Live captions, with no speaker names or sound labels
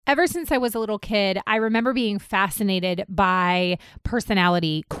Ever since I was a little kid, I remember being fascinated by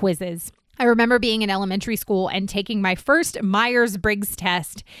personality quizzes. I remember being in elementary school and taking my first Myers-Briggs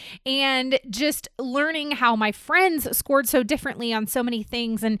test and just learning how my friends scored so differently on so many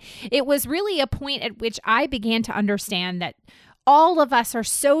things. And it was really a point at which I began to understand that all of us are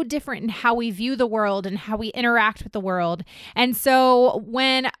so different in how we view the world and how we interact with the world. And so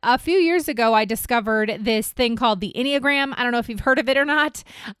when a few years ago, I discovered this thing called the Enneagram, I don't know if you've heard of it or not,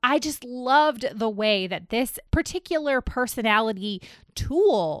 I just loved the way that this particular personality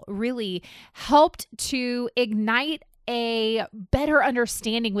tool really helped to ignite a better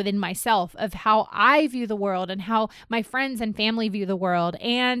understanding within myself of how I view the world and how my friends and family view the world.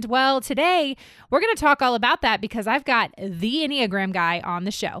 And well, today we're going to talk all about that because I've got the Enneagram guy on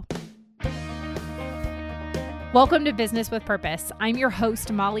the show. Welcome to Business with Purpose. I'm your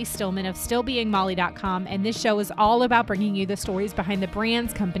host, Molly Stillman of stillbeingmolly.com, and this show is all about bringing you the stories behind the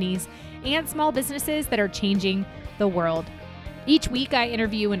brands, companies, and small businesses that are changing the world. Each week, I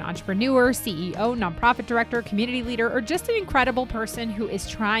interview an entrepreneur, CEO, nonprofit director, community leader, or just an incredible person who is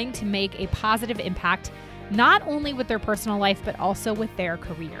trying to make a positive impact, not only with their personal life, but also with their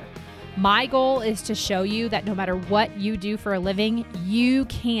career. My goal is to show you that no matter what you do for a living, you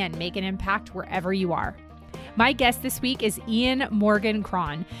can make an impact wherever you are. My guest this week is Ian Morgan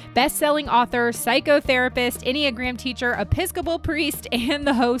Cron, best-selling author, psychotherapist, Enneagram teacher, Episcopal priest, and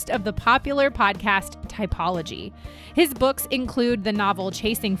the host of the popular podcast Typology. His books include the novel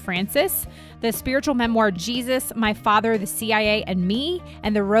Chasing Francis, the spiritual memoir Jesus, My Father, the CIA, and Me,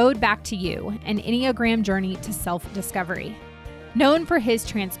 and The Road Back to You, an Enneagram journey to self-discovery. Known for his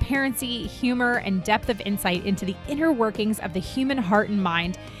transparency, humor, and depth of insight into the inner workings of the human heart and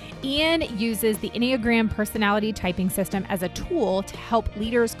mind, Ian uses the Enneagram personality typing system as a tool to help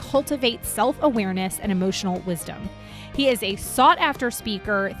leaders cultivate self-awareness and emotional wisdom. He is a sought-after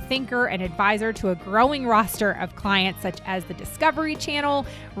speaker, thinker, and advisor to a growing roster of clients such as the Discovery Channel,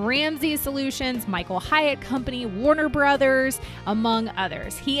 Ramsey Solutions, Michael Hyatt Company, Warner Brothers, among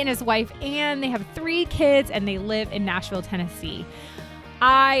others. He and his wife, Anne, they have 3 kids, and they live in Nashville, Tennessee.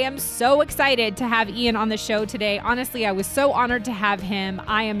 I am so excited to have Ian on the show today. Honestly, I was so honored to have him.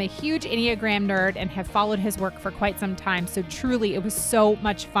 I am a huge Enneagram nerd and have followed his work for quite some time. So truly, it was so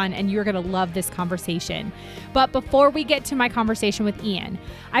much fun and you're going to love this conversation. But before we get to my conversation with Ian,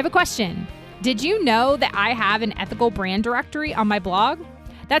 I have a question. Did you know that I have an ethical brand directory on my blog?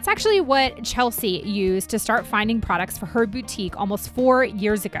 That's actually what Chelsea used to start finding products for her boutique almost 4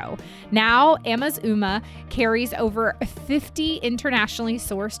 years ago. Now, Emma's Uma carries over 50 internationally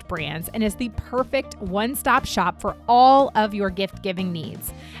sourced brands and is the perfect one-stop shop for all of your gift-giving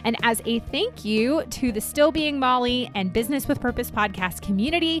needs. And as a thank you to the Still Being Molly and Business with Purpose podcast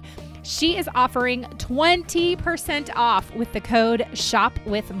community, she is offering 20% off with the code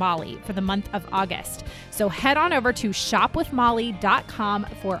SHOPWITHMolly for the month of August. So head on over to shopwithmolly.com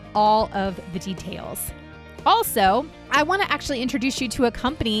for all of the details. Also, I want to actually introduce you to a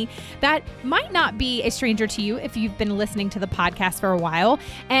company that might not be a stranger to you if you've been listening to the podcast for a while.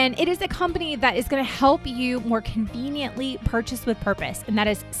 And it is a company that is going to help you more conveniently purchase with purpose, and that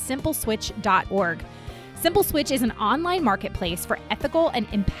is simpleswitch.org. SimpleSwitch is an online marketplace for ethical and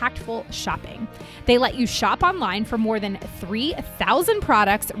impactful shopping. They let you shop online for more than 3,000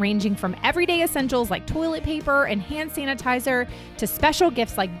 products ranging from everyday essentials like toilet paper and hand sanitizer to special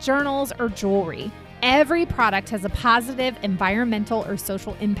gifts like journals or jewelry. Every product has a positive environmental or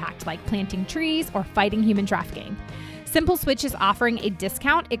social impact like planting trees or fighting human trafficking. SimpleSwitch is offering a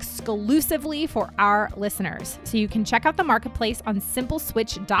discount exclusively for our listeners. So you can check out the marketplace on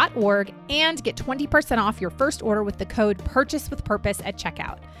simpleswitch.org and get 20% off your first order with the code PURCHASEWITHPURPOSE at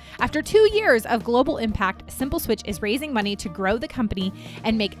checkout. After 2 years of global impact, SimpleSwitch is raising money to grow the company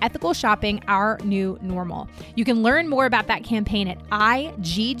and make ethical shopping our new normal. You can learn more about that campaign at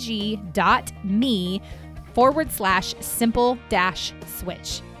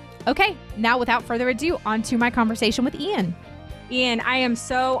igg.me/simple-switch. Okay, now without further ado, on to my conversation with Ian. Ian, I am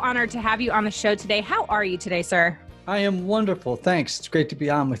so honored to have you on the show today. How are you today, sir? I am wonderful. Thanks. It's great to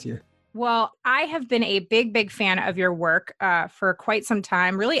be on with you. Well, I have been a big fan of your work for quite some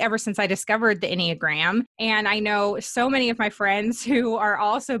time, really ever since I discovered the Enneagram. And I know so many of my friends who are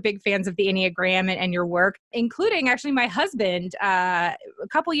also big fans of the Enneagram and your work, including actually my husband a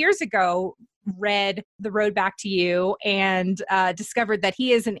couple years ago read The Road Back to You and discovered that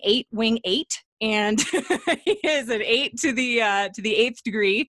he is an 8-wing 8 and he is an 8 to the 8th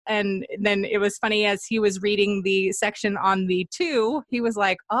degree. And then it was funny as he was reading the section on the 2, he was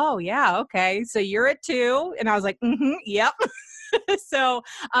like, "Oh yeah, okay, so you're a 2," and I was like, "Yep." So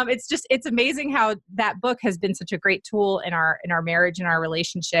it's amazing how that book has been such a great tool in our marriage and our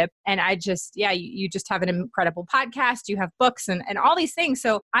relationship. And you just have an incredible podcast, you have books and all these things.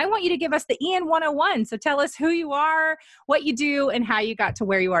 So I want you to give us the Ian 101. So tell us who you are, what you do, and how you got to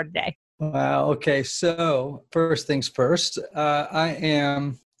where you are today. Wow. Okay. So first things first, I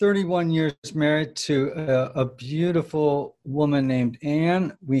am 31 years married to a beautiful woman named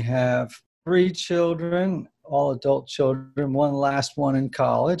Anne. We have 3 children, all adult children, one last one in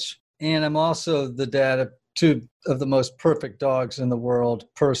college. And I'm also the dad of 2 of the most perfect dogs in the world,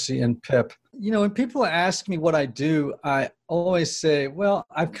 Percy and Pip. When people ask me what I do, I always say, well,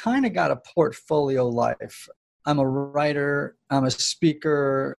 I've kind of got a portfolio life. I'm a writer, I'm a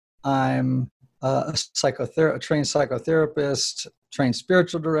speaker, I'm a trained psychotherapist, trained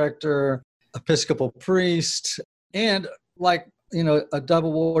spiritual director, Episcopal priest, and a double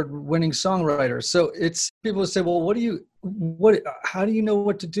award-winning songwriter. So it's people say, well, how do you know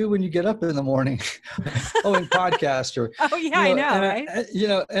what to do when you get up in the morning? And podcaster. Oh yeah, I know, right?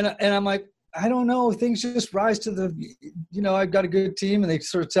 And I'm like, I don't know. Things just rise to I've got a good team and they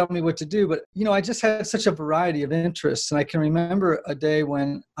sort of tell me what to do. But, I just had such a variety of interests. And I can remember a day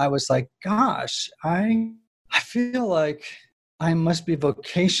when I was like, gosh, I feel like I must be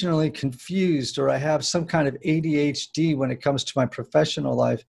vocationally confused, or I have some kind of ADHD when it comes to my professional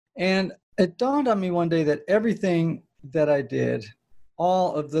life. And it dawned on me one day that everything that I did,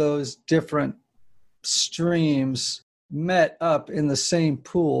 all of those different streams, met up in the same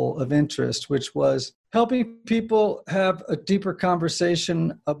pool of interest, which was helping people have a deeper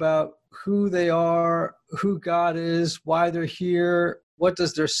conversation about who they are, who God is, why they're here, what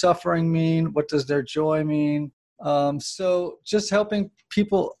does their suffering mean, what does their joy mean. So just helping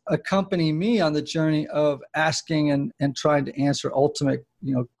people accompany me on the journey of asking and trying to answer ultimate,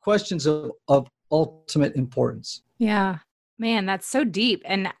 questions of ultimate importance. Yeah. Man, that's so deep.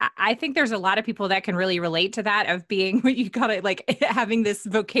 And I think there's a lot of people that can really relate to that, of being what you call it, like having this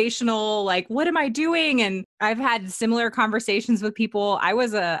vocational, like, what am I doing? And I've had similar conversations with people. I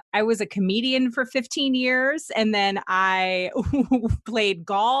was a comedian for 15 years, and then I played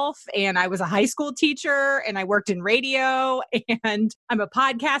golf, and I was a high school teacher, and I worked in radio, and I'm a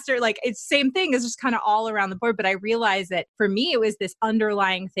podcaster. Like, it's the same thing. It's just kind of all around the board. But I realized that for me, it was this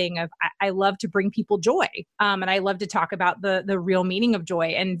underlying thing of I love to bring people joy. And I love to talk about the real meaning of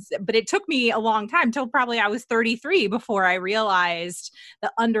joy. But it took me a long time, till probably I was 33, before I realized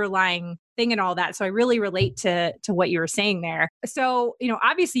the underlying thing and all that. So I really relate to what you were saying there. So,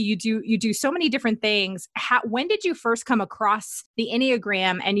 obviously you do so many different things. When did you first come across the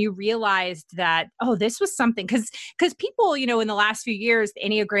Enneagram and you realized that, oh, this was something? Because people, in the last few years, the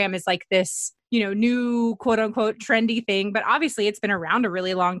Enneagram is like this, new quote unquote trendy thing, but obviously it's been around a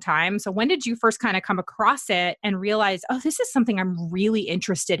really long time. So when did you first kind of come across it and realize, oh, this is something I'm really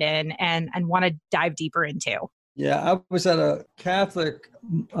interested in and want to dive deeper into? Yeah, I was at a Catholic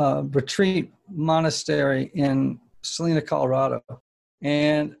retreat monastery in Salina, Colorado.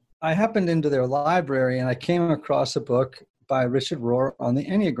 And I happened into their library and I came across a book by Richard Rohr on the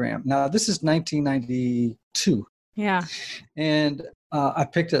Enneagram. Now, this is 1992. Yeah. And I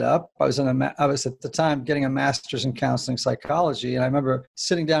picked it up. I was at the time getting a master's in counseling psychology. And I remember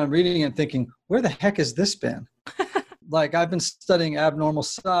sitting down and reading and thinking, where the heck has this been? Like, I've been studying abnormal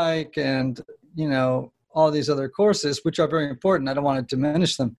psych and, all these other courses, which are very important. I don't want to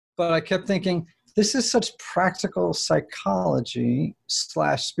diminish them. But I kept thinking, this is such practical psychology /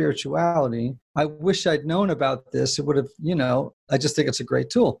 spirituality. I wish I'd known about this. It would have, I just think it's a great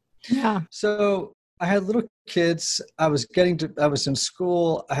tool. Yeah. So I had little kids. I was in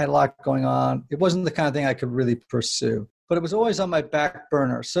school. I had a lot going on. It wasn't the kind of thing I could really pursue, but it was always on my back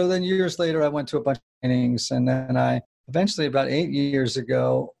burner. So then years later, I went to a bunch of trainings, and then I eventually, about 8 years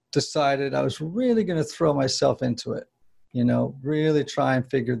ago, decided I was really going to throw myself into it, really try and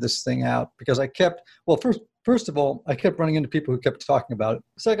figure this thing out, because I kept, first of all, I kept running into people who kept talking about it.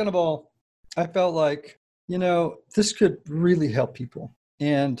 Second of all, I felt like, this could really help people.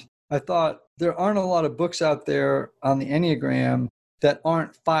 And I thought there aren't a lot of books out there on the Enneagram that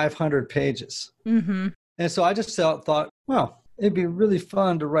aren't 500 pages. Mm-hmm. And so I just thought, well, it'd be really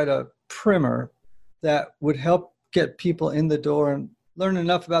fun to write a primer that would help get people in the door and learn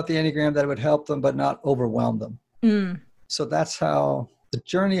enough about the Enneagram that it would help them, but not overwhelm them. Mm. So that's how the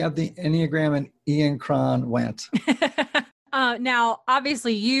journey of the Enneagram and Ian Cron went. Now,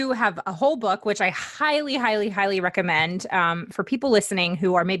 obviously, you have a whole book, which I highly, highly, highly recommend for people listening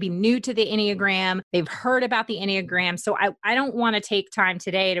who are maybe new to the Enneagram. They've heard about the Enneagram. So I don't want to take time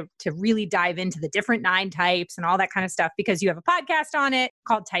today to really dive into the different 9 types and all that kind of stuff, because you have a podcast on it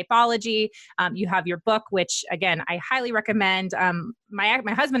called Typology. You have your book, which, again, I highly recommend. My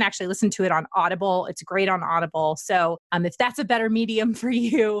husband actually listened to it on Audible. It's great on Audible. So if that's a better medium for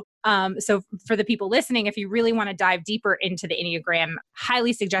you, so for the people listening, if you really want to dive deeper into the Enneagram,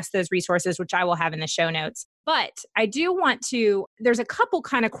 highly suggest those resources, which I will have in the show notes. But I do want to, there's a couple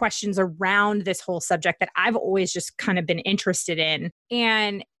kind of questions around this whole subject that I've always just kind of been interested in.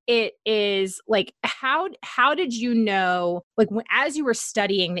 And it is like, how did you know, like as you were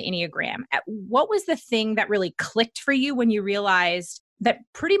studying the Enneagram, what was the thing that really clicked for you when you realized that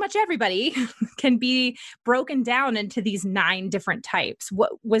pretty much everybody can be broken down into these 9 different types?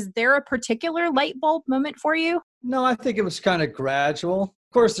 Was there a particular light bulb moment for you? No, I think it was kind of gradual.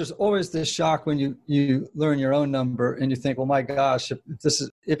 Of course, there's always this shock when you learn your own number and you think, well, my gosh,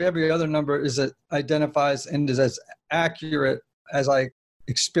 if every other number identifies and is as accurate as I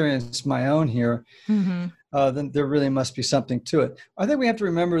experience my own here, then there really must be something to it. I think we have to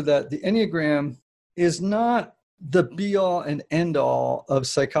remember that the Enneagram is not the be all and end all of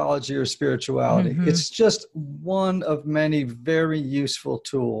psychology or spirituality. It's just one of many very useful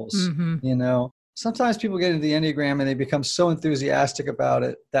tools. Sometimes people get into the Enneagram and they become so enthusiastic about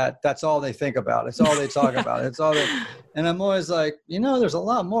it that that's all they think about. It's all they talk about. And I'm always like, there's a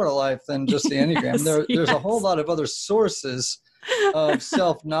lot more to life than just the Enneagram. There's a whole lot of other sources of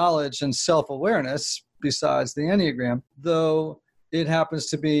self-knowledge and self-awareness besides the Enneagram, though it happens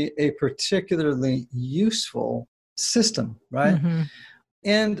to be a particularly useful system, right?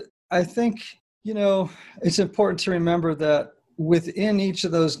 And I think, it's important to remember that within each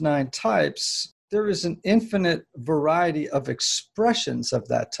of those 9 types, there is an infinite variety of expressions of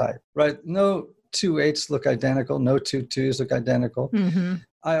that type, right? No 2 8s look identical. No 2 2s look identical.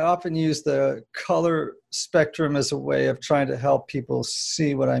 I often use the color spectrum as a way of trying to help people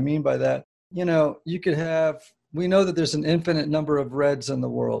see what I mean by that. We know that there's an infinite number of reds in the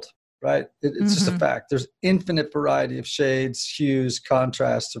world, right? It's just a fact. There's infinite variety of shades, hues,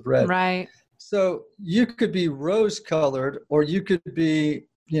 contrasts of red. Right. So you could be rose colored, or you could be,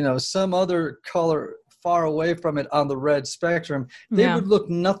 some other color far away from it on the red spectrum. They would look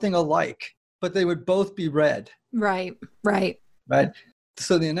nothing alike, but they would both be red. Right.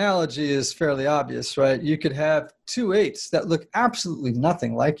 So the analogy is fairly obvious, right? You could have 2 8s that look absolutely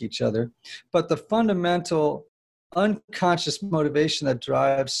nothing like each other, but the fundamental unconscious motivation that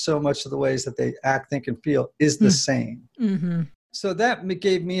drives so much of the ways that they act, think, and feel is the same. So that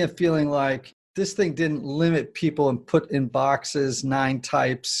gave me a feeling like this thing didn't limit people and put in boxes 9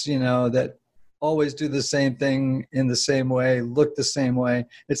 types, that always do the same thing in the same way, look the same way.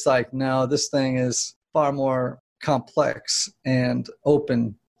 It's like, no, this thing is far more complex and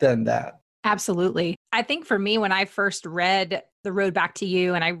open than that. Absolutely. I think for me, when I first read The Road Back to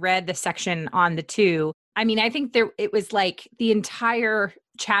You and I read the section on the 2, I think it was like the entire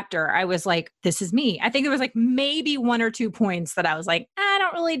chapter, I was like, this is me. I think there was like maybe 1 or 2 points that I was like, I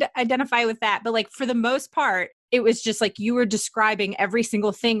don't really identify with that. But like for the most part, it was just like you were describing every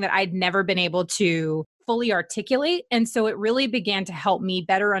single thing that I'd never been able to fully articulate. And so it really began to help me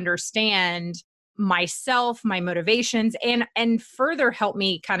better understand myself, my motivations, and further help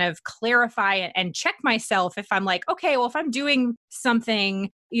me kind of clarify and check myself if I'm like, okay, well, if I'm doing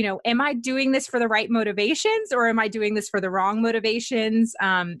something, am I doing this for the right motivations or am I doing this for the wrong motivations?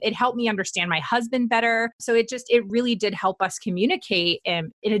 It helped me understand my husband better. So it really did help us communicate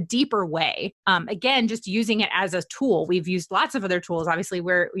in a deeper way. Again, just using it as a tool. We've used lots of other tools. Obviously,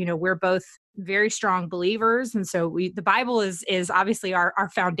 we're both very strong believers. And so the Bible is obviously our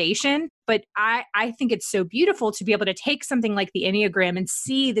foundation, but I think it's so beautiful to be able to take something like the Enneagram and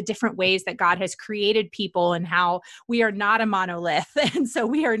see the different ways that God has created people and how we are not a monolith. And so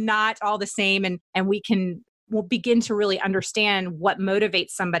we are not all the same. And we'll begin to really understand what motivates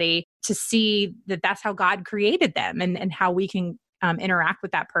somebody to see that that's how God created them and how we can interact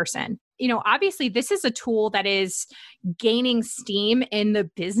with that person. Obviously, this is a tool that is gaining steam in the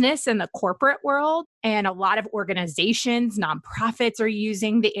business and the corporate world. And a lot of organizations, nonprofits are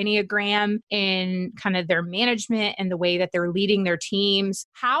using the Enneagram in kind of their management and the way that they're leading their teams.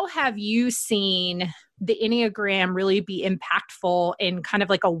 How have you seen the Enneagram really be impactful in kind of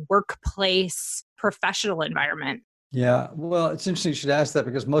like a workplace professional environment? Yeah, well, it's interesting you should ask that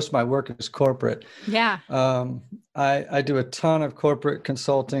because most of my work is corporate. Yeah. I do a ton of corporate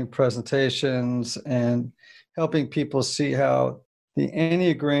consulting presentations and helping people see how the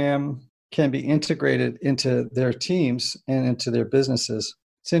Enneagram can be integrated into their teams and into their businesses.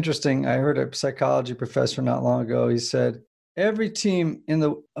 It's interesting. I heard a psychology professor not long ago. He said, every team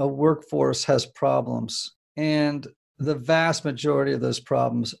in a workforce has problems, and the vast majority of those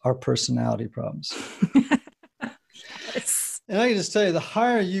problems are personality problems. Yes. And I can just tell you, the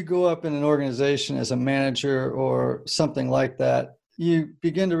higher you go up in an organization as a manager or something like that, you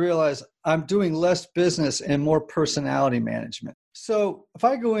begin to realize I'm doing less business and more personality management. So if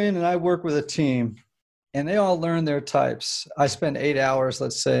I go in and I work with a team and they all learn their types, I spend 8 hours,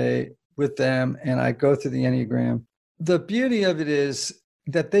 let's say, with them, and I go through the Enneagram. The beauty of it is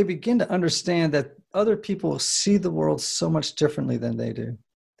that they begin to understand that other people see the world so much differently than they do,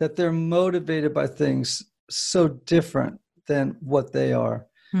 that they're motivated by things so different than what they are.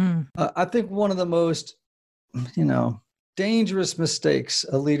 I think one of the most, dangerous mistakes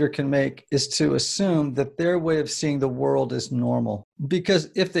a leader can make is to assume that their way of seeing the world is normal. Because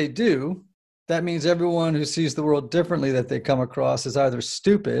if they do, that means everyone who sees the world differently that they come across is either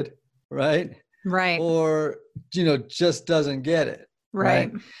stupid, right? Right. Or, just doesn't get it.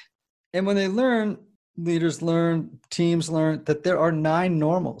 Right. And when they learn, leaders learn, teams learn that there are 9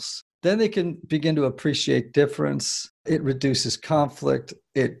 normals, then they can begin to appreciate difference. It reduces conflict.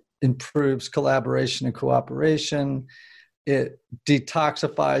 It improves collaboration and cooperation. It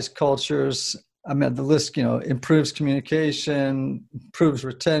detoxifies cultures. I mean, the list, improves communication, improves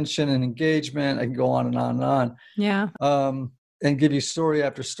retention and engagement. I can go on and on and on. Yeah. And give you story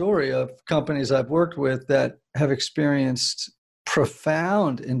after story of companies I've worked with that have experienced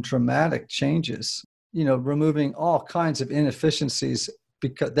profound and dramatic changes, removing all kinds of inefficiencies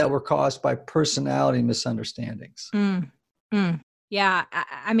that were caused by personality misunderstandings. Yeah.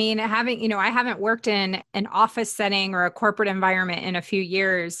 I mean, I haven't worked in an office setting or a corporate environment in a few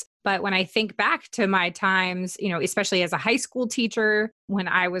years. But when I think back to my times, especially as a high school teacher, when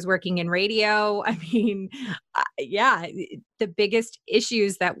I was working in radio, I mean, the biggest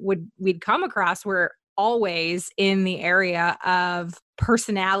issues that we'd come across were always in the area of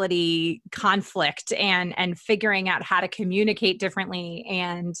personality conflict and figuring out how to communicate differently.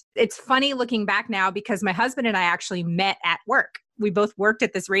 And it's funny looking back now because my husband and I actually met at work. We both worked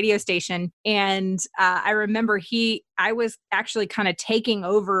at this radio station. And I remember I was actually kind of taking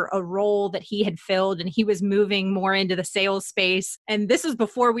over a role that he had filled, and he was moving more into the sales space. And this was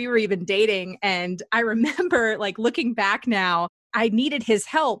before we were even dating. And I remember looking back now, I needed his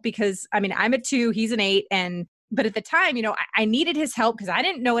help because I'm a 2, he's an 8. But at the time, I needed his help because I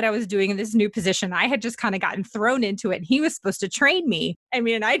didn't know what I was doing in this new position. I had just kind of gotten thrown into it, and he was supposed to train me. I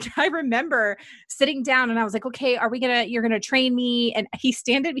mean, I remember sitting down and I was like, okay, you're going to train me? And he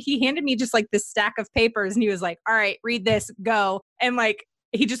handed me just this stack of papers, and he was like, all right, read this, go. And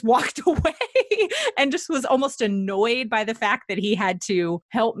he just walked away and just was almost annoyed by the fact that he had to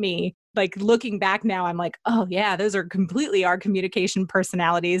help me. Looking back now, I'm like, oh yeah, those are completely our communication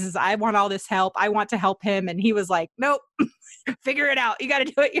personalities. Is I want all this help. I want to help him. And he was like, nope, figure it out. You got to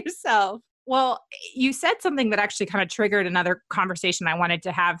do it yourself. Well, you said something that actually kind of triggered another conversation I wanted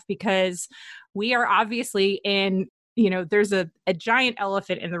to have, because we are obviously in, there's a giant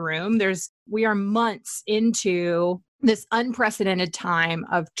elephant in the room. We are months into this unprecedented time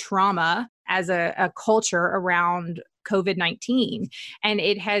of trauma as a culture around COVID-19. And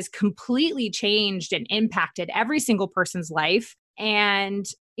it has completely changed and impacted every single person's life. And,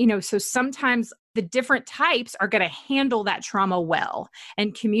 so sometimes the different types are going to handle that trauma well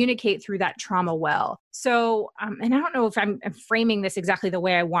and communicate through that trauma well. So, and I don't know if I'm framing this exactly the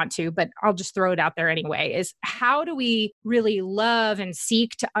way I want to, but I'll just throw it out there anyway, is how do we really love and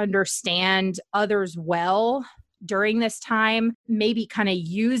seek to understand others well during this time, maybe kind of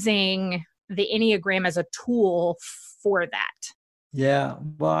using the Enneagram as a tool for that? Yeah.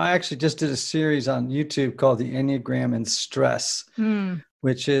 Well, I actually just did a series on YouTube called The Enneagram and Stress,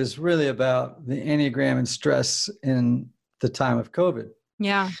 which is really about the Enneagram and stress in the time of COVID.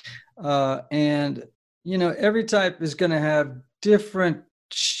 Yeah. And, every type is going to have different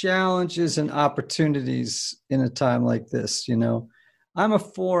challenges and opportunities in a time like this. I'm a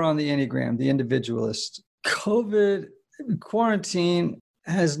 4 on the Enneagram, the individualist. COVID, quarantine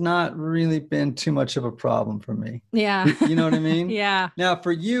has not really been too much of a problem for me. Yeah. You know what I mean? Yeah. Now,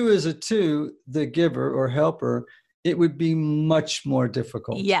 for you as a 2, the giver or helper, it would be much more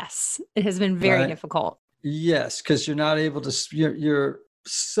difficult. Yes. It has been very difficult. Yes, because you're not able to, your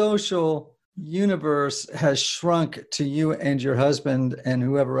social universe has shrunk to you and your husband and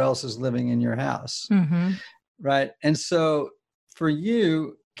whoever else is living in your house. Mm-hmm. Right. And so for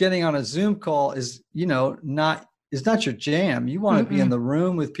you, getting on a Zoom call is not your jam. You want to be in the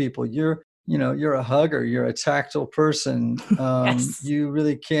room with people. You're you're a hugger, you're a tactile person. Yes.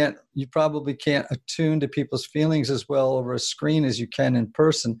 You probably can't attune to people's feelings as well over a screen as you can in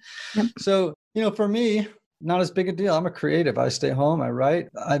person. Yep. So, for me, not as big a deal. I'm a creative. I stay home, I write.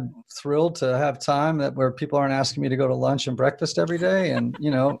 I'm thrilled to have time where people aren't asking me to go to lunch and breakfast every day. And,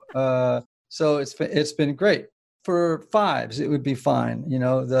 so it's been great. For fives, it would be fine,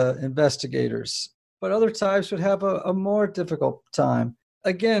 the investigators. But other types would have a more difficult time.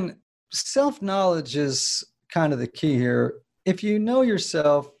 Again, self-knowledge is kind of the key here. If you know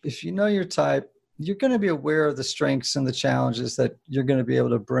yourself, if you know your type, you're going to be aware of the strengths and the challenges that you're going to be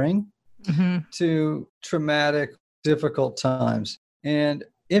able to bring to traumatic, difficult times. And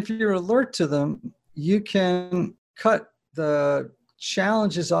if you're alert to them, you can cut the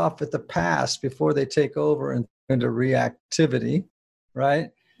challenges off at the past before they take over and into reactivity, right?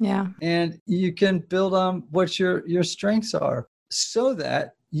 Yeah. And you can build on what your strengths are so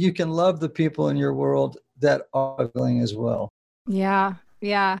that you can love the people in your world that are struggling as well. Yeah.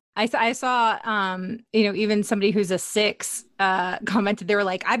 Yeah. I saw, even somebody who's a 6 commented, they were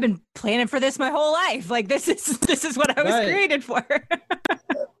like, I've been planning for this my whole life. Like, this is what I was created for.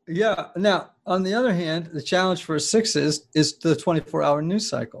 Yeah. Now, on the other hand, the challenge for 6s is the 24-hour news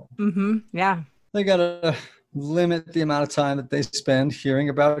cycle. Mm-hmm. Yeah. They got to limit the amount of time that they spend hearing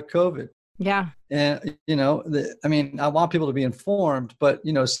about COVID. Yeah. And, I want people to be informed, but,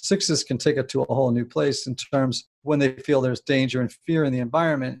 6s can take it to a whole new place in terms when they feel there's danger and fear in the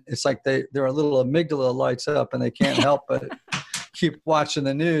environment. It's like their little amygdala lights up and they can't help but keep watching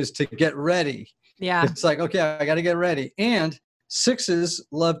the news to get ready. Yeah. It's like, okay, I got to get ready. And 6s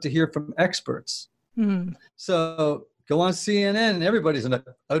love to hear from experts. Mm-hmm. So go on CNN and everybody's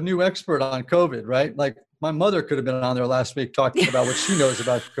a new expert on COVID, right? Like my mother could have been on there last week talking about what she knows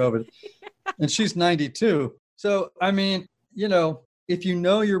about COVID. And she's 92. So, if you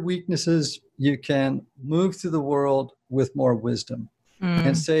know your weaknesses, you can move through the world with more wisdom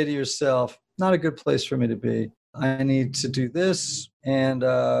and say to yourself, not a good place for me to be. I need to do this and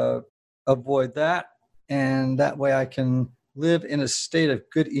avoid that. And that way I can live in a state of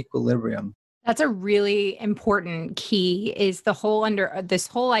good equilibrium. That's a really important key, is this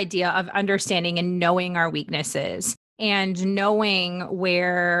whole idea of understanding and knowing our weaknesses and knowing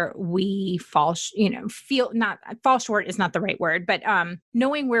where we fall short is not the right word, but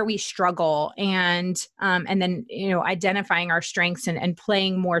knowing where we struggle and then, identifying our strengths and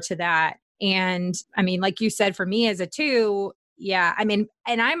playing more to that. And like you said, for me as a 2, yeah, and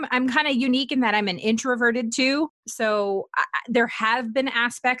I'm kind of unique in that I'm an introverted 2. So there have been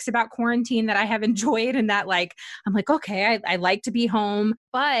aspects about quarantine that I have enjoyed, and that I'm like, okay, I like to be home,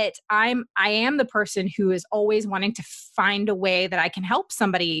 but I am the person who is always wanting to find a way that I can help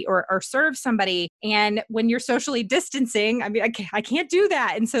somebody or serve somebody. And when you're socially distancing, I can't do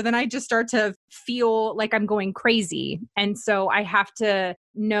that. And so then I just start to feel like I'm going crazy. And so I have to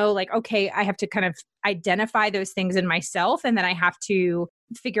know, okay, I have to kind of identify those things in myself. And then I have to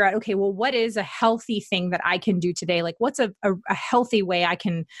figure out, okay, well, what is a healthy thing that I can do today? Like, what's a healthy way I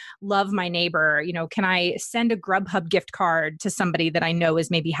can love my neighbor? Can I send a Grubhub gift card to somebody that I know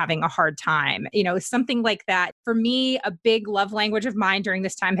is maybe having a hard time? Something like that. For me, a big love language of mine during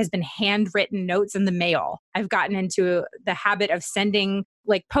this time has been handwritten notes in the mail. I've gotten into the habit of sending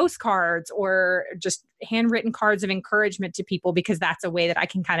postcards or just handwritten cards of encouragement to people, because that's a way that I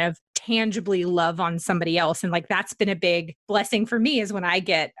can kind of tangibly love on somebody else. And that's been a big blessing for me, is when I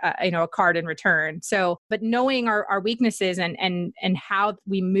get a card in return. So, but knowing our weaknesses and how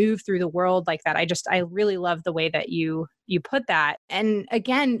we move through the world like that, I really love the way that you put that. And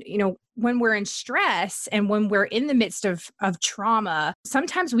again, when we're in stress and when we're in the midst of trauma,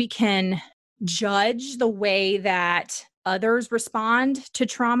 sometimes we can judge the way that others respond to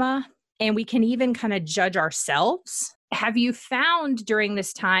trauma, and we can even kind of judge ourselves. Have you found during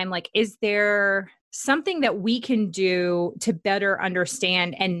this time, is there something that we can do to better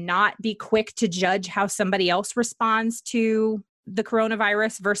understand and not be quick to judge how somebody else responds to the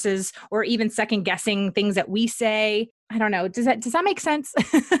coronavirus versus, or even second guessing things that we say? I don't know. Does that make sense?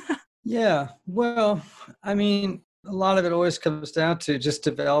 Yeah. Well, a lot of it always comes down to just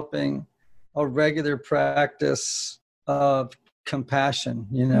developing a regular practice of compassion,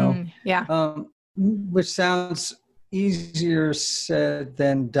 which sounds easier said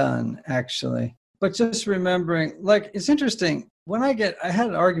than done, actually. But just remembering, it's interesting. When I had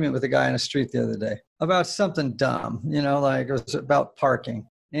an argument with a guy in the street the other day about something dumb, it was about parking.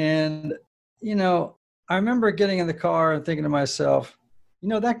 And, I remember getting in the car and thinking to myself,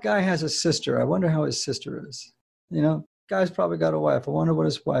 that guy has a sister. I wonder how his sister is. Guy's probably got a wife. I wonder what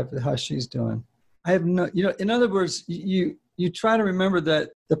his wife, how she's doing. I have no, in other words, you you try to remember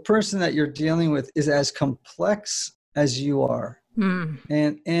that the person that you're dealing with is as complex as you are,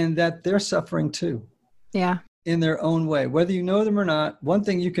 and that they're suffering too. Yeah. In their own way, whether you know them or not. One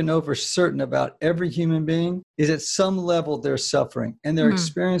thing you can know for certain about every human being is at some level they're suffering, and they're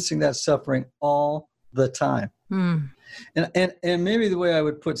experiencing that suffering all the time. And maybe the way I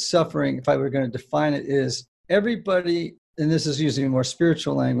would put suffering, if I were going to define it, is everybody, and this is using more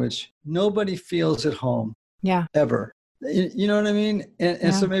spiritual language, nobody feels at home. Yeah. Ever. You know what I mean?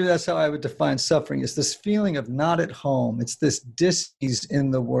 And so maybe that's how I would define suffering, is this feeling of not at home. It's this dis-ease in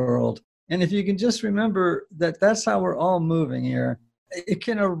the world. And if you can just remember that that's how we're all moving here, it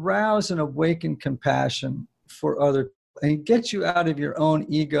can arouse and awaken compassion for other and get you out of your own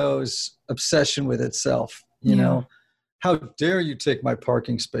ego's obsession with itself. You know, how dare you take my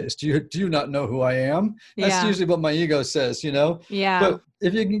parking space? Do you not know who I am? That's usually what my ego says, you know? Yeah. But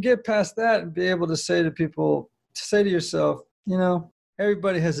if you can get past that and be able to say to people, to say to yourself, you know,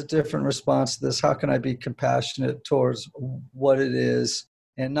 everybody has a different response to this. How can I be compassionate towards what it is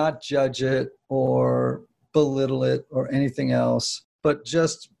and not judge it or belittle it or anything else, but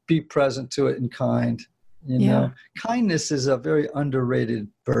just be present to it and kind? You know, kindness is a very underrated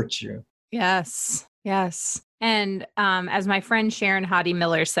virtue. Yes. Yes. And as my friend Sharon Hoddy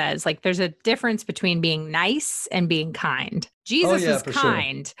Miller says, like, there's a difference between being nice and being kind. Jesus is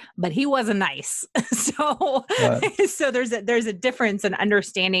kind, but he wasn't nice. So, so there's a difference in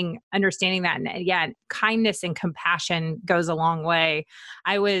understanding that. And kindness and compassion goes a long way.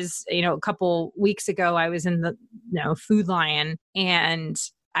 I was, a couple weeks ago, I was in the, Food Lion, and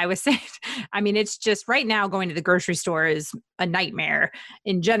I was saying, I mean, it's just right now going to the grocery store is a nightmare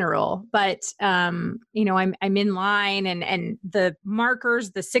in general, but, I'm in line and the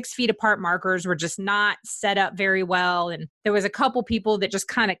markers, the 6 feet apart markers were just not set up very well. And there was a couple people that just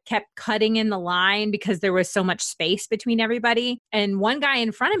kind of kept cutting in the line because there was so much space between everybody. And one guy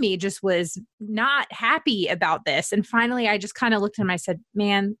in front of me just was not happy about this. And finally, I just kind of looked at him and I said,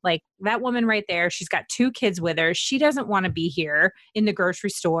 man, like, that woman right there, she's got 2 kids with her. She doesn't want to be here in the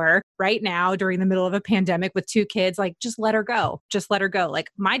grocery store right now during the middle of a pandemic with 2 kids. Like, just let her go. Just let her go. Like,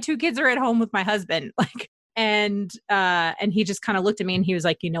 my 2 kids are at home with my husband. Like, and he just kind of looked at me and he was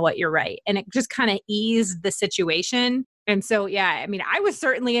like, you know what, you're right. And it just kind of eased the situation. And so, I mean, I was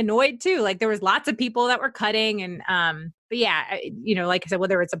certainly annoyed too. Like, there was lots of people that were cutting and, but like I said,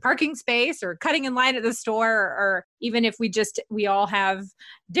 whether it's a parking space or cutting in line at the store, or even if we all have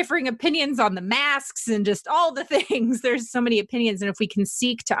differing opinions on the masks and just all the things, there's so many opinions. And if we can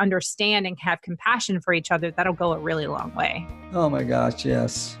seek to understand and have compassion for each other, that'll go a really long way. Oh my gosh.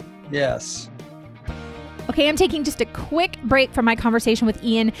 Yes. Yes. Okay, I'm taking just a quick break from my conversation with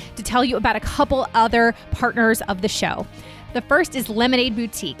Ian to tell you about a couple other partners of the show. The first is Lemonade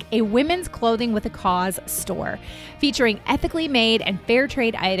Boutique, a women's clothing with a cause store, featuring ethically made and fair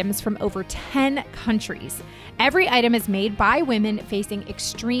trade items from over 10 countries. Every item is made by women facing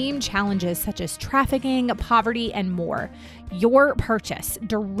extreme challenges such as trafficking, poverty, and more. Your purchase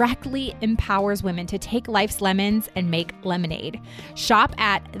directly empowers women to take life's lemons and make lemonade. Shop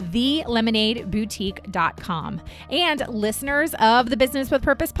at thelemonadeboutique.com. And listeners of the Business with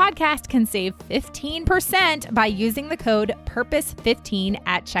Purpose podcast can save 15% by using the code PURPOSE15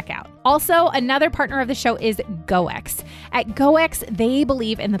 at checkout. Also, another partner of the show is GoX. At GoX, they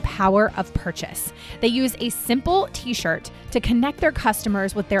believe in the power of purchase. They use a simple t-shirt to connect their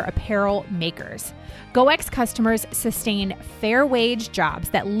customers with their apparel makers. GoX customers sustain fair wage jobs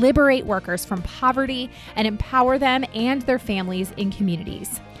that liberate workers from poverty and empower them and their families in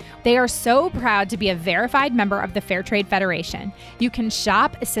communities. They are so proud to be a verified member of the Fair Trade Federation. You can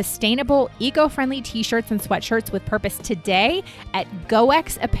shop sustainable, eco-friendly t-shirts and sweatshirts with purpose today at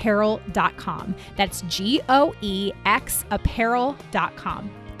goexapparel.com. That's GOEX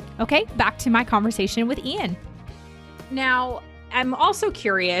apparel.com. Okay, back to my conversation with Ian. Now, I'm also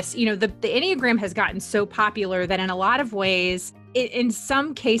curious, the Enneagram has gotten so popular that in a lot of ways, in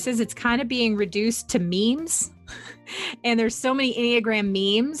some cases, it's kind of being reduced to memes. And there's so many Enneagram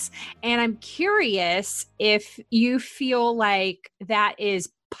memes. And I'm curious if you feel like that is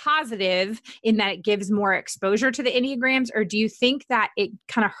positive in that it gives more exposure to the Enneagrams, or do you think that it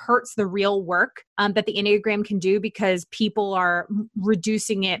kind of hurts the real work that the Enneagram can do because people are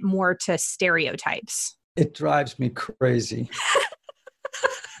reducing it more to stereotypes? It drives me crazy.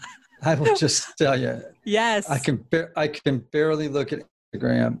 I will just tell you. Yes. I can barely look at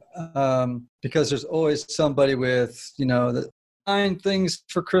Instagram because there's always somebody with, the 9 things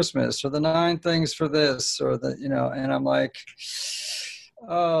for Christmas or the 9 things for this or the, and I'm like,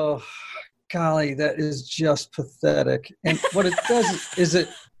 oh, golly, that is just pathetic. And what it does is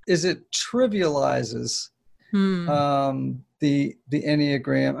it trivializes Hmm. The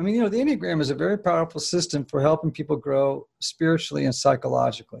Enneagram. I mean, the Enneagram is a very powerful system for helping people grow spiritually and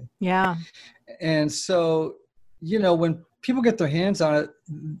psychologically. Yeah. And so, when people get their hands on it,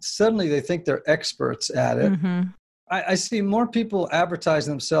 suddenly they think they're experts at it. Mm-hmm. I see more people advertise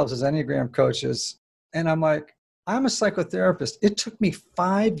themselves as Enneagram coaches. And I'm like, I'm a psychotherapist. It took me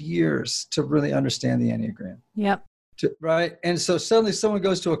 5 years to really understand the Enneagram. Yep. Right. And so suddenly someone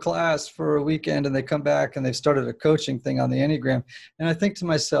goes to a class for a weekend and they come back and they've started a coaching thing on the Enneagram. And I think to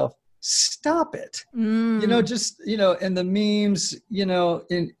myself, stop it. Mm. And the memes,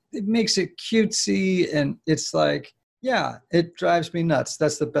 and it makes it cutesy. And it's like, yeah, it drives me nuts.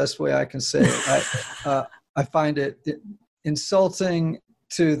 That's the best way I can say it. I find it insulting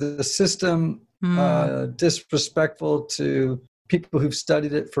to the system, disrespectful to people who've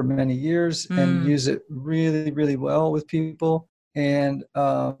studied it for many years and use it really, really well with people. And,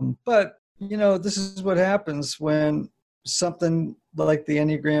 but this is what happens when something like the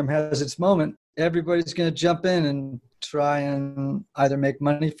Enneagram has its moment. Everybody's going to jump in and try and either make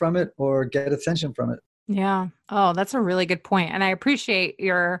money from it or get attention from it. Yeah. Oh, that's a really good point. And I appreciate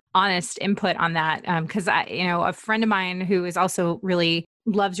your honest input on that. Cause a friend of mine who is also really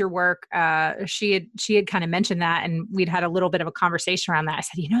loves your work. She had kind of mentioned that, and we'd had a little bit of a conversation around that. I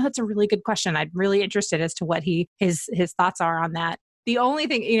said, that's a really good question. I'm really interested as to what his thoughts are on that. The only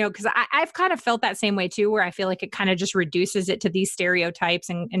thing, because I've kind of felt that same way too, where I feel like it kind of just reduces it to these stereotypes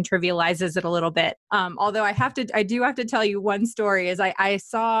and trivializes it a little bit. Although I do have to tell you one story is I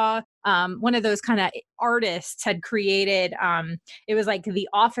saw one of those kind of artists had created, it was like the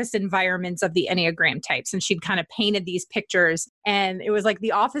office environments of the Enneagram types. And she'd kind of painted these pictures, and it was like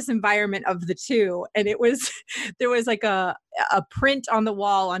the office environment of the two. And it was, there was like a print on the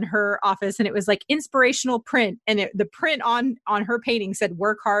wall on her office, and it was like inspirational print. And the print on her painting said,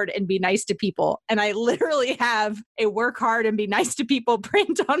 work hard and be nice to people. And I literally have a work hard and be nice to people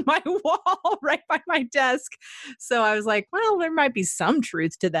print on my wall right by my desk. So I was like, well, there might be some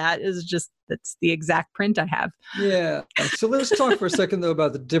truth to that. That's the exact print I have. Yeah. So let's talk for a second, though,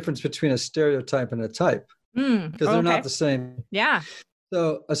 about the difference between a stereotype and a type, because they're not the same. Yeah.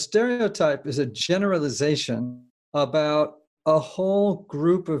 So a stereotype is a generalization about a whole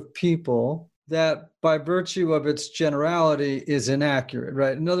group of people that, by virtue of its generality, is inaccurate,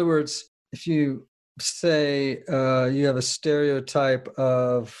 right? In other words, if you say you have a stereotype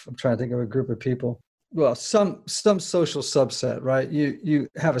of, I'm trying to think of a group of people, well, some social subset, right? You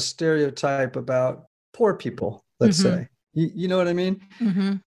have a stereotype about poor people, let's say. You know what I mean?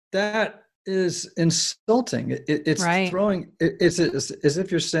 Mm-hmm. That is insulting. It's right. It's as if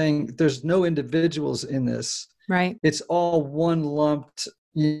you're saying there's no individuals in this. Right. It's all one lumped,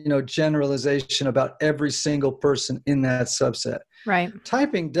 generalization about every single person in that subset. Right.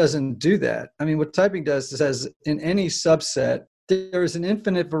 Typing doesn't do that. I mean, what typing does is, says in any subset, there is an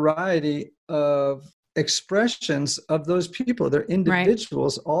infinite variety of expressions of those people. They're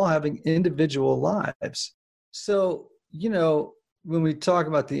individuals, all having individual lives. So, when we talk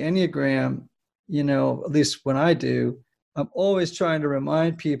about the Enneagram, at least when I do, I'm always trying to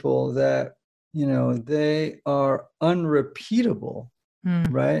remind people that, they are unrepeatable,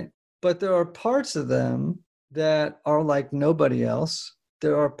 right? But there are parts of them that are like nobody else.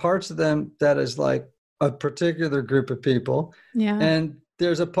 There are parts of them that is like a particular group of people. Yeah. And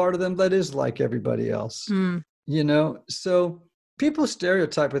there's a part of them that is like everybody else, So people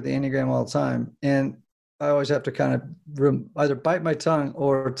stereotype with the Enneagram all the time. And I always have to kind of either bite my tongue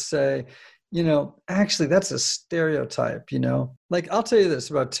or say, actually that's a stereotype, Like I'll tell you this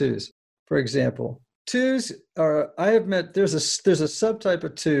about twos, for example. Twos I have met, there's a subtype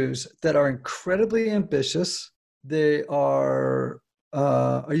of twos that are incredibly ambitious. They are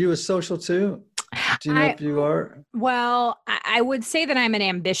you a social two? Do you know if you are? Well, I would say that I'm an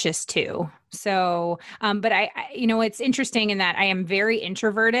ambitious too. So, but I it's interesting in that I am very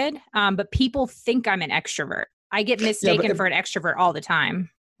introverted, but people think I'm an extrovert. I get mistaken for an extrovert all the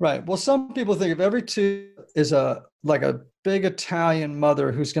time. Right. Well, some people think of every two is like a big Italian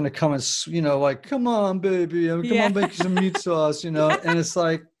mother who's going to come and, like, come on, baby, come on, make some meat sauce, And it's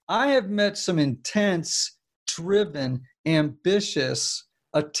like, I have met some intense, driven, ambitious,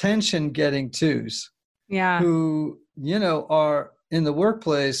 attention-getting twos. Yeah. Who, are in the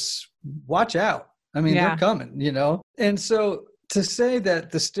workplace, watch out. I mean, they're coming, And so to say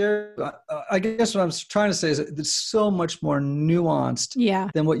that I guess what I'm trying to say is that it's so much more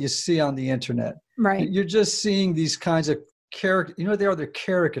nuanced than what you see on the internet. Right. You're just seeing theyese kinds of they're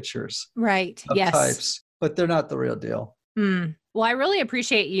caricatures. Right. Of types, but they're not the real deal. Well, I really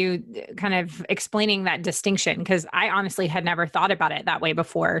appreciate you kind of explaining that distinction because I honestly had never thought about it that way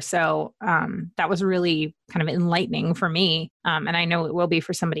before. So that was really kind of enlightening for me. And I know it will be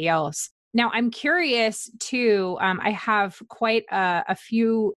for somebody else. Now, I'm curious too. I have quite a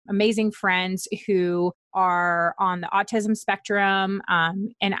few amazing friends who are on the autism spectrum.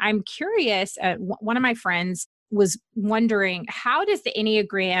 And I'm curious, one of my friends was wondering, how does the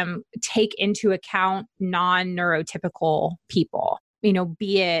Enneagram take into account non-neurotypical people,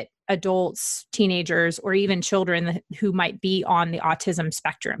 be it adults, teenagers, or even children who might be on the autism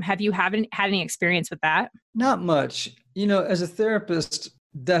spectrum? Have you had any experience with that? Not much. As a therapist,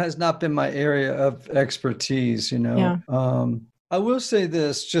 that has not been my area of expertise. Yeah. I will say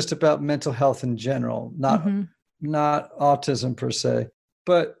this just about mental health in general, not autism per se,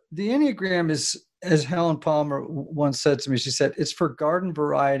 but the Enneagram is, as Helen Palmer once said to me, she said, it's for garden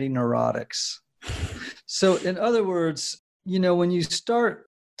variety neurotics. So in other words, when you start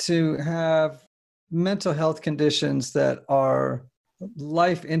to have mental health conditions that are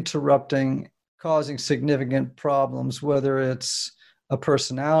life interrupting, causing significant problems, whether it's a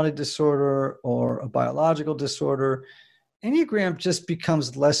personality disorder or a biological disorder, Enneagram just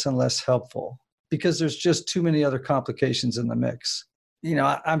becomes less and less helpful because there's just too many other complications in the mix.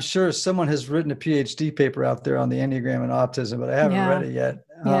 I'm sure someone has written a PhD paper out there on the Enneagram and autism, but I haven't read it yet.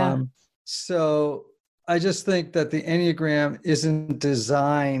 Yeah. So I just think that the Enneagram isn't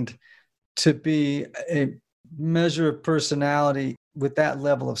designed to be a measure of personality with that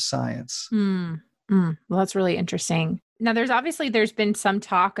level of science. Well, that's really interesting. Now, there's been some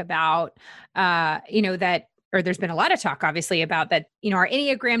talk about, there's been a lot of talk, obviously, about that, our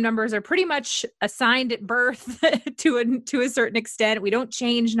Enneagram numbers are pretty much assigned at birth to a certain extent. We don't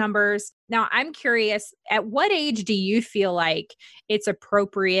change numbers. Now, I'm curious, at what age do you feel like it's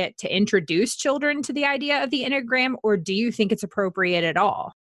appropriate to introduce children to the idea of the Enneagram, or do you think it's appropriate at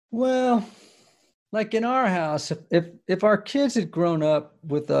all? Well, like in our house, if our kids had grown up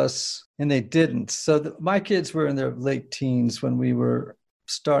with us and they didn't, my kids were in their late teens when we were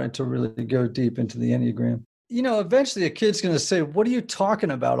starting to really go deep into the Enneagram. Eventually a kid's going to say, what are you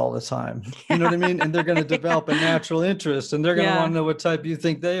talking about all the time? You know what I mean? And they're going to develop a natural interest and they're going to want to know what type you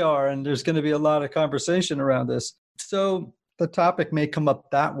think they are. And there's going to be a lot of conversation around this. So the topic may come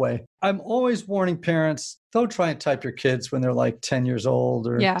up that way. I'm always warning parents, don't try and type your kids when they're like 10 years old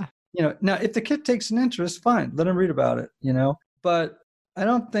or, now if the kid takes an interest, fine, let them read about it, but I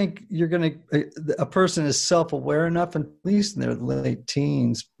don't think a person is self-aware enough, at least in their late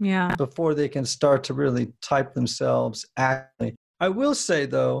teens, before they can start to really type themselves actively. I will say,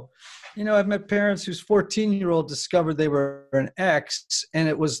 though, I've met parents whose 14-year-old discovered they were an X, and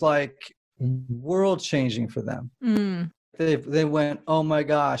it was like world-changing for them. They went, oh my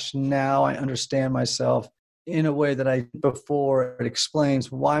gosh, now I understand myself in a way that before. It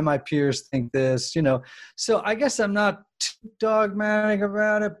explains why my peers think this, So I guess I'm not too dogmatic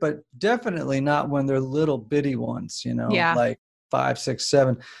about it, but definitely not when they're little bitty ones, like 5, 6,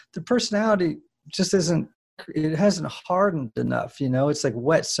 7. The personality just it hasn't hardened enough, it's like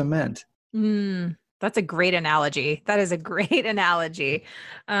wet cement. That's a great analogy. That is a great analogy.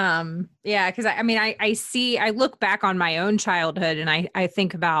 Because I look back on my own childhood and I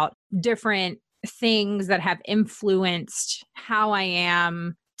think about different things that have influenced how I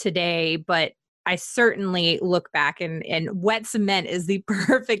am today, but I certainly look back and wet cement is the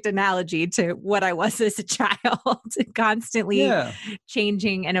perfect analogy to what I was as a child, constantly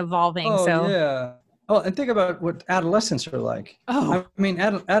changing and evolving. And think about what adolescents are like.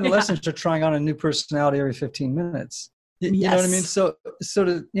 Adolescents are trying on a new personality every 15 minutes. You know what I mean? So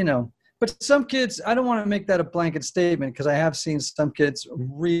but some kids, I don't want to make that a blanket statement because I have seen some kids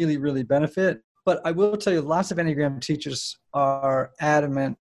really, really benefit. But I will tell you, lots of Enneagram teachers are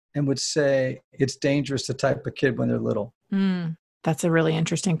adamant and would say it's dangerous to type a kid when they're little. That's a really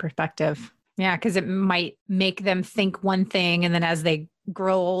interesting perspective. Yeah, because it might make them think one thing, and then as they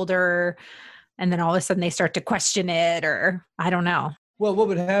grow older, and then all of a sudden they start to question it, or I don't know. Well, what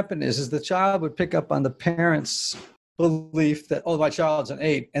would happen is the child would pick up on the parents' belief that, oh, my child's an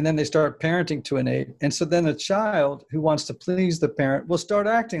 8, and then they start parenting to an 8. And so then the child who wants to please the parent will start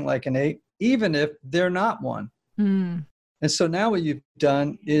acting like an 8, even if they're not one. And so now what you've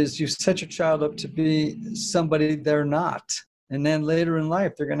done is you've set your child up to be somebody they're not. And then later in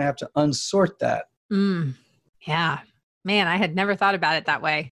life, they're going to have to unsort that. Yeah. Man, I had never thought about it that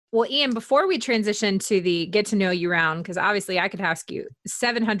way. Well, Ian, before we transition to the get to know you round, because obviously I could ask you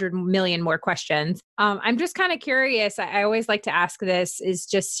 700 million more questions. I'm just kind of curious. I always like to ask this is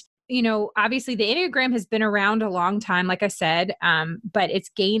just, obviously the Enneagram has been around a long time, like I said, but it's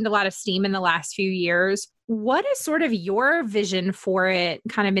gained a lot of steam in the last few years. what is sort of your vision for it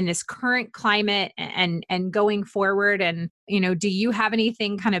kind of in this current climate and going forward? And, do you have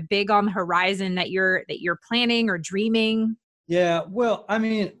anything kind of big on the horizon that you're planning or dreaming? Yeah, well, I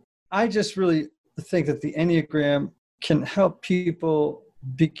mean, I just really think that the Enneagram can help people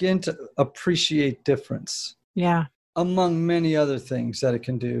begin to appreciate difference. Yeah. Among many other things that it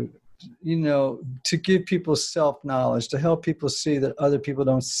can do, to give people self-knowledge, to help people see that other people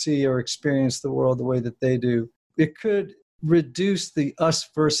don't see or experience the world the way that they do. It could reduce the us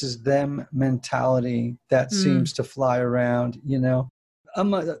versus them mentality that seems to fly around,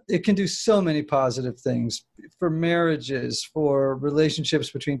 It can do so many positive things for marriages, for relationships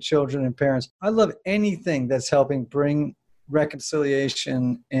between children and parents. I love anything that's helping bring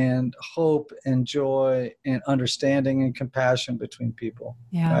reconciliation and hope and joy and understanding and compassion between people.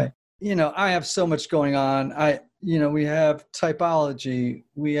 Yeah. Right? I have so much going on. We have typology.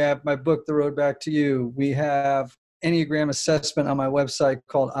 We have my book, The Road Back to You. We have Enneagram assessment on my website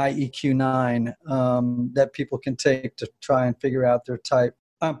called IEQ9 that people can take to try and figure out their type.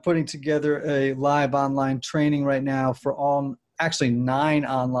 I'm putting together a live online training right now for actually 9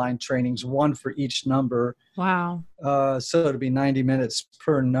 online trainings, 1 for each number. Wow. So it'll be 90 minutes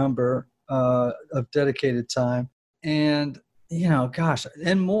per number of dedicated time. And,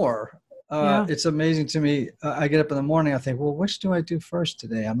 and more. It's amazing to me. I get up in the morning, I think, well, which do I do first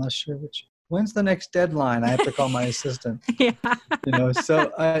today? I'm not sure which. When's the next deadline? I have to call my assistant. Yeah.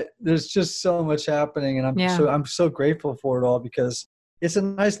 So there's just so much happening, and I'm so grateful for it all, because it's a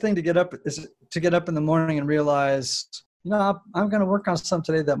nice thing to get up in the morning and realize, I'm going to work on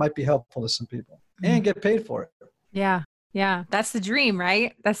something today that might be helpful to some people and get paid for it. Yeah. Yeah. That's the dream,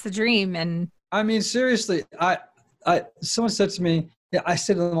 right? That's the dream. And I mean, seriously, someone said to me, I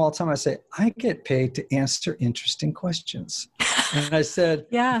say to them all the time, I say, I get paid to answer interesting questions. And I said,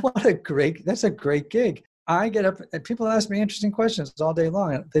 yeah, that's a great gig. I get up and people ask me interesting questions all day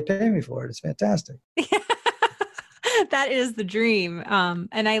long, and they pay me for it. It's fantastic. That is the dream.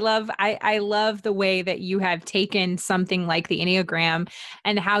 And I love the way that you have taken something like the Enneagram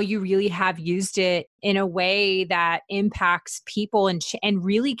and how you really have used it in a way that impacts people and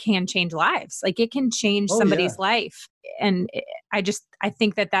really can change lives. Like it can change somebody's life. And I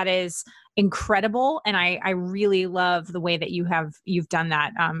think that is incredible. And I really love the way that you've done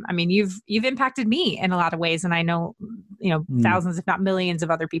that. I mean, you've impacted me in a lot of ways. And I know, thousands, if not millions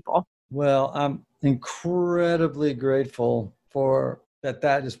of other people. Well, I'm incredibly grateful for that.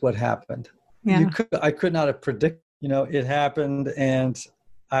 That is what happened. Yeah. I could not have predicted, it happened, and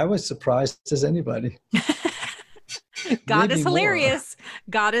I was surprised as anybody. God is hilarious.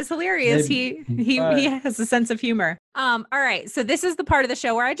 God is hilarious. Maybe. He has a sense of humor. All right. So this is the part of the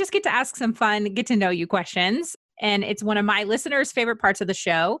show where I just get to ask some fun, get to know you questions. And it's one of my listeners' favorite parts of the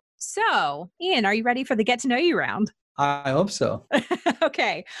show. So, Ian, are you ready for the get to know you round? I hope so.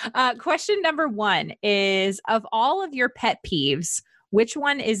 Okay. Question number 1 is, of all of your pet peeves, which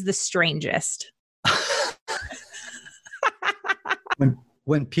one is the strangest?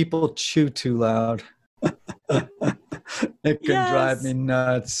 When people chew too loud. It can drive me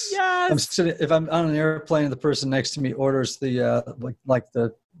nuts. Yes. If I'm on an airplane and the person next to me orders the like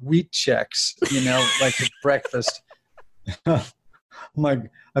the wheat checks, like at breakfast, I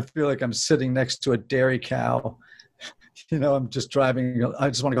feel like I'm sitting next to a dairy cow. I'm just driving. I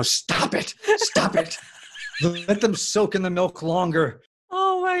just want to go, stop it. Let them soak in the milk longer.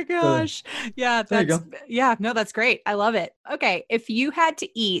 Oh my gosh. Yeah. That's great. I love it. Okay. If you had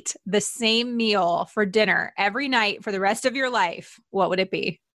to eat the same meal for dinner every night for the rest of your life, what would it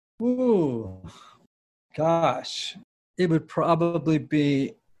be? Ooh, gosh. It would probably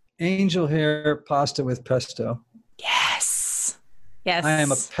be angel hair pasta with pesto. Yes. I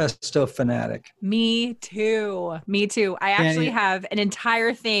am a pesto fanatic. Me too. I actually have an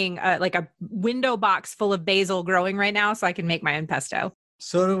entire thing, like a window box full of basil growing right now, so I can make my own pesto.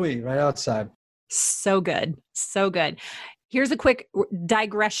 So do we, right outside. So good. Here's a quick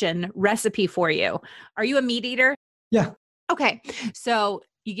digression recipe for you. Are you a meat eater? Yeah. Okay. So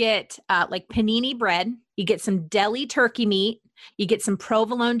you get like panini bread, you get some deli turkey meat, you get some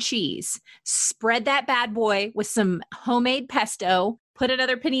provolone cheese, spread that bad boy with some homemade pesto, put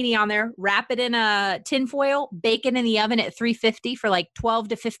another panini on there, wrap it in a tin foil, bake it in the oven at 350 for like 12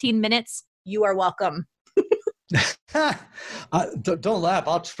 to 15 minutes. You are welcome. Don't laugh.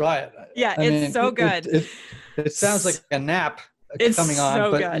 I'll try it. Yeah, it's so good. It sounds like a nap coming on,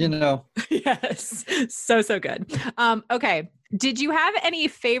 so but good. Yes, so good. Okay. Did you have any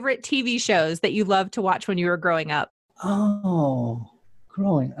favorite TV shows that you loved to watch when you were growing up? Oh,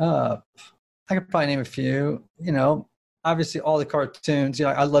 growing up, I could probably name a few. obviously all the cartoons. You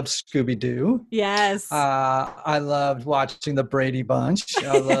know, I love Scooby-Doo. Yes. I loved watching the Brady Bunch.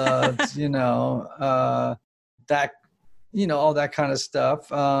 I loved, that, all that kind of stuff.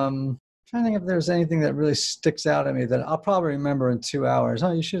 Trying to think if there's anything that really sticks out at me that I'll probably remember in 2 hours.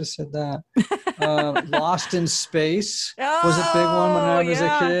 Oh, you should have said that. Lost in Space was a big one when I was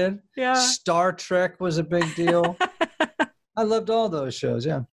a kid. Yeah. Star Trek was a big deal. I loved all those shows.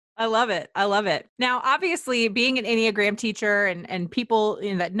 Yeah. I love it. I love it. Now, obviously, being an Enneagram teacher and people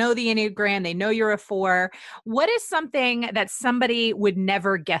that know the Enneagram, they know you're a 4. What is something that somebody would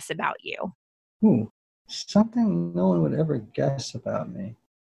never guess about you? Something no one would ever guess about me.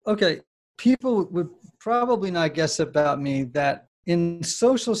 Okay. People would probably not guess about me that in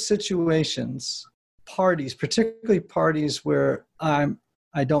social situations, parties, particularly parties where I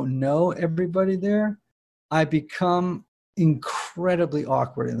don't know everybody there, I become incredibly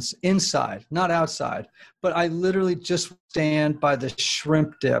awkward inside, not outside, but I literally just stand by the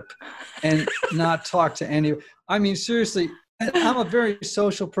shrimp dip and not talk to any. I mean, seriously, I'm a very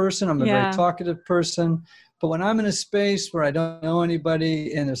social person. I'm a very talkative person. But when I'm in a space where I don't know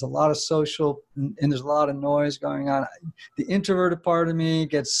anybody and there's a lot of social and there's a lot of noise going on, the introverted part of me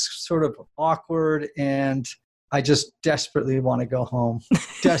gets sort of awkward and I just desperately want to go home.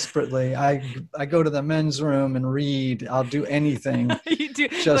 Desperately. I go to the men's room and read. I'll do anything. You do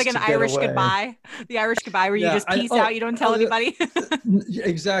like an Irish goodbye? The Irish goodbye where you just peace out, you don't tell anybody?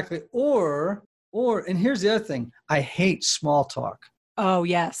 Exactly. Or, and here's the other thing. I hate small talk. Oh,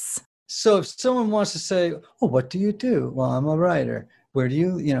 yes. So if someone wants to say, oh, what do you do? Well, I'm a writer. Where do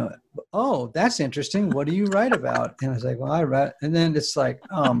you, oh, that's interesting. What do you write about? And I was like, well, I write. And then it's like,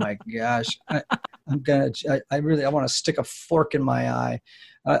 oh my gosh, I want to stick a fork in my eye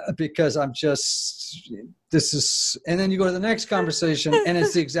because and then you go to the next conversation and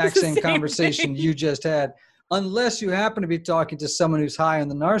it's the exact same conversation you just had. Unless you happen to be talking to someone who's high on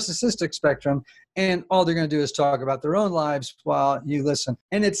the narcissistic spectrum and all they're going to do is talk about their own lives while you listen.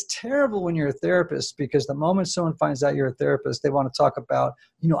 And it's terrible when you're a therapist because the moment someone finds out you're a therapist, they want to talk about,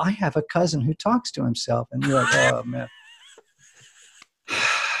 I have a cousin who talks to himself. And you're like, oh, man.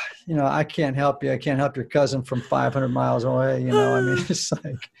 I can't help you. I can't help your cousin from 500 miles away. I mean, it's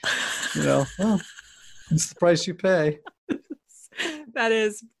like, well, it's the price you pay. That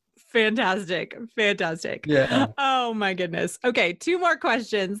is fantastic. Fantastic. Yeah. Oh my goodness. Okay. 2 more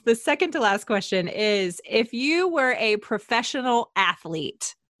questions. The second to last question is, if you were a professional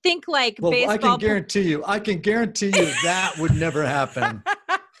athlete, think like baseball. I can guarantee you that would never happen.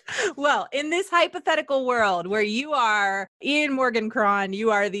 Well, in this hypothetical world where you are Ian Morgan Cron,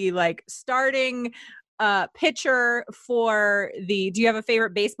 you are the starting pitcher for do you have a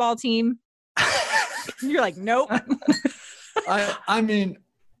favorite baseball team? You're like, nope. I mean,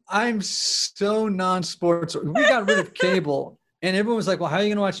 I'm so non-sports. We got rid of cable and everyone was like, well, how are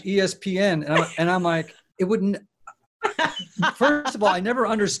you going to watch ESPN? And I'm like, it wouldn't. First of all, I never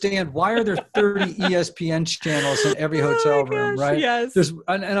understand why are there 30 ESPN channels in every hotel room, right? Yes.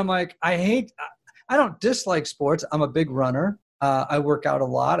 And I'm like, I don't dislike sports. I'm a big runner. I work out a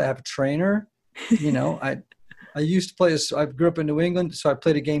lot. I have a trainer. I used to play, I grew up in New England, so I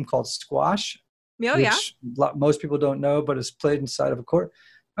played a game called squash. Oh, yeah. Most people don't know, but it's played inside of a court.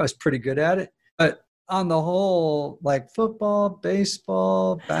 I was pretty good at it. But on the whole, like football,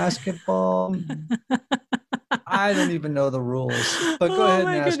 baseball, basketball, I don't even know the rules. But go ahead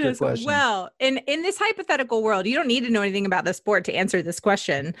and ask your question. Well, in this hypothetical world, you don't need to know anything about the sport to answer this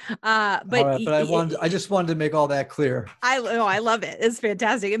question. But I just wanted to make all that clear. I love it. It's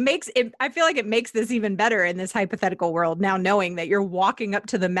fantastic. I feel like it makes this even better in this hypothetical world now, knowing that you're walking up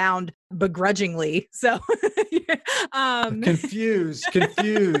to the mound begrudgingly. So confused.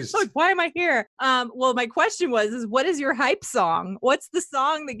 Like, why am I here? Well, my question is what is your hype song? What's the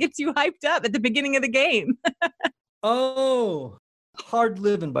song that gets you hyped up at the beginning of the game? Oh, Hard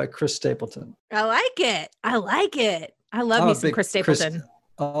Living by Chris Stapleton. I like it. I love me some Chris Stapleton.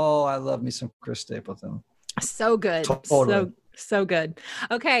 I love me some Chris Stapleton. So good. Totally. So good.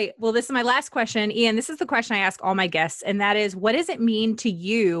 Okay. Well, this is my last question. Ian, this is the question I ask all my guests. And that is, what does it mean to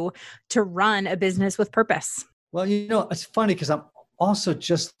you to run a business with purpose? Well, it's funny because I'm also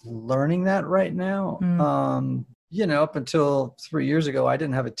just learning that right now. Up until 3 years ago, I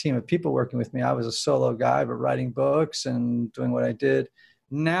didn't have a team of people working with me. I was a solo guy, but writing books and doing what I did.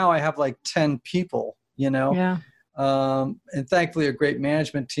 Now I have like 10 people, Yeah. And thankfully a great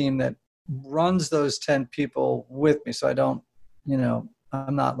management team that runs those 10 people with me. So I don't,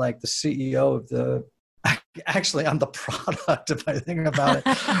 I'm not like the CEO of actually I'm the product if I think about it.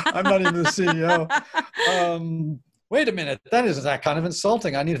 I'm not even the CEO. Wait a minute. That isn't that kind of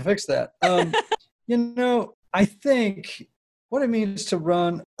insulting. I need to fix that. I think what it means to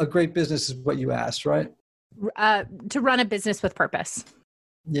run a great business is what you asked, right? To run a business with purpose.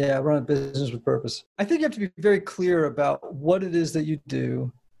 Yeah, run a business with purpose. I think you have to be very clear about what it is that you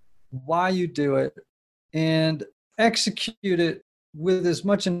do, why you do it, and execute it with as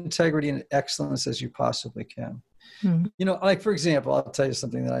much integrity and excellence as you possibly can. You know, like, for example, I'll tell you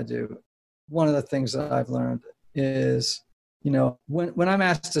something that I do. One of the things that I've learned is, you know, when I'm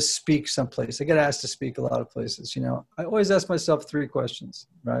asked to speak someplace, I get asked to speak a lot of places, you know, I always ask myself 3 questions,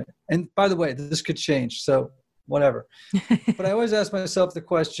 right? And by the way, this could change, so whatever. But I always ask myself the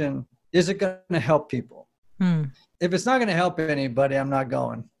question, is it going to help people? If it's not going to help anybody, I'm not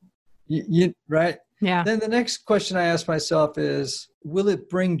going. Right? Yeah. Then the next question I ask myself is, will it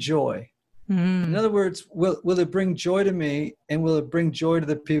bring joy? In other words, will it bring joy to me, and will it bring joy to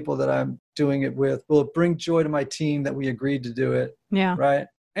the people that I'm doing it with? Will it bring joy to my team that we agreed to do it? Yeah. Right.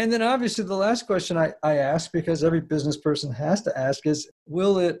 And then obviously the last question I ask, because every business person has to ask, is,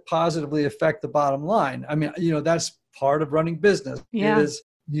 will it positively affect the bottom line? I mean, you know, that's part of running business. Yeah. Is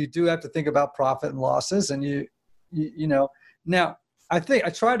you do have to think about profit and losses, and you know, now I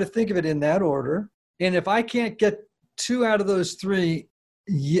try to think of it in that order. And if I can't get 2 out of those 3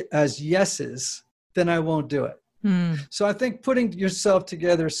 as yeses, then I won't do it. So I think putting yourself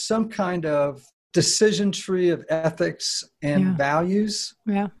together some kind of decision tree of ethics and values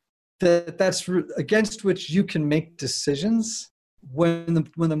that's against which you can make decisions when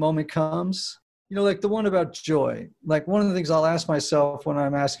the moment comes. You know, like the one about joy. Like, one of the things I'll ask myself when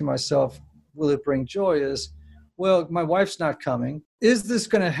I'm asking myself, will it bring joy, is, well, my wife's not coming. Is this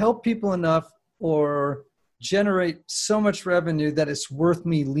going to help people enough or generate so much revenue that it's worth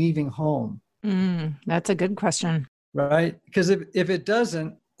me leaving home? That's a good question. Right? Because if it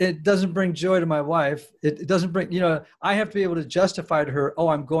doesn't bring joy to my wife. It doesn't bring, you know, I have to be able to justify to her, oh,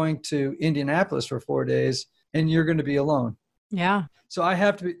 I'm going to Indianapolis for 4 days and you're going to be alone. Yeah. So I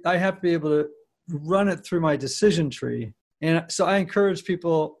have to be able to run it through my decision tree. And so I encourage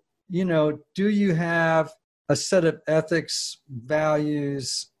people, you know, do you have a set of ethics,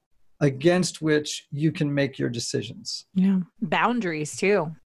 values against which you can make your decisions? Yeah. Boundaries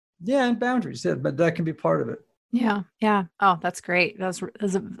too. Yeah. And boundaries. Yeah, but that can be part of it. Yeah. Yeah. Oh, that's great. There's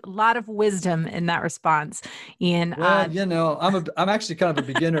a lot of wisdom in that response, Ian. Well, you know, I'm actually kind of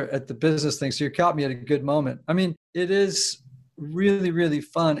a beginner at the business thing. So you caught me at a good moment. I mean, it is really, really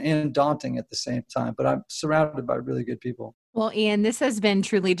fun and daunting at the same time, but I'm surrounded by really good people. Well, Ian, this has been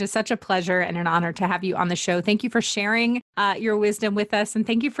truly just such a pleasure and an honor to have you on the show. Thank you for sharing your wisdom with us, and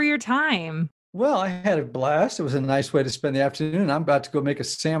thank you for your time. Well, I had a blast. It was a nice way to spend the afternoon. I'm about to go make a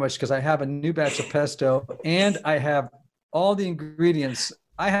sandwich because I have a new batch of pesto and I have all the ingredients.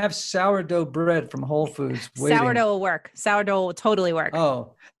 I have sourdough bread from Whole Foods waiting. Sourdough will work. Sourdough will totally work.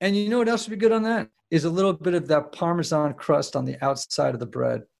 Oh, and you know what else would be good on that? Is a little bit of that Parmesan crust on the outside of the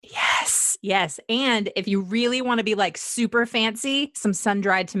bread. Yes. Yes. And if you really want to be like super fancy, some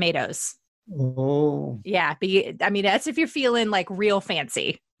sun-dried tomatoes. Oh. Yeah. I mean, that's if you're feeling like real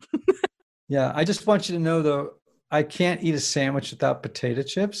fancy. Yeah, I just want you to know, though, I can't eat a sandwich without potato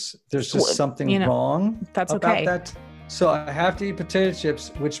chips. There's just something wrong about that. So I have to eat potato chips,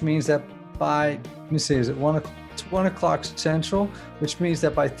 which means that by, let me see, is it 1 o'clock Central, which means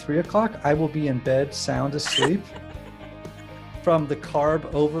that by 3 o'clock, I will be in bed sound asleep from the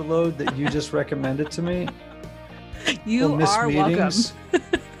carb overload that you just recommended to me. You are welcome.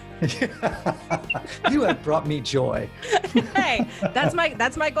 You have brought me joy. Hey, that's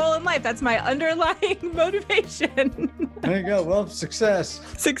my goal in life. That's my underlying motivation. There you go. Well, success.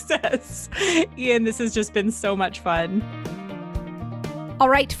 Success. Ian, this has just been so much fun. All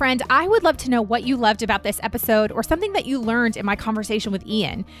right, friend, I would love to know what you loved about this episode or something that you learned in my conversation with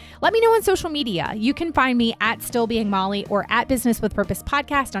Ian. Let me know on social media. You can find me at Still Being Molly or at Business with Purpose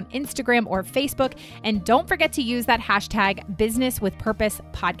Podcast on Instagram or Facebook. And don't forget to use that hashtag Business with Purpose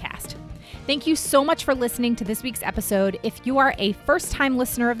Podcast. Thank you so much for listening to this week's episode. If you are a first-time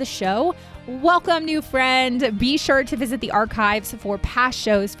listener of the show, welcome, new friend. Be sure to visit the archives for past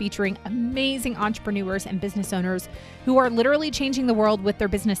shows featuring amazing entrepreneurs and business owners who are literally changing the world with their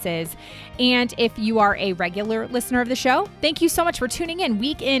businesses. And if you are a regular listener of the show, thank you so much for tuning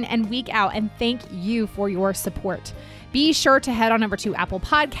in and week out, and thank you for your support. Be sure to head on over to Apple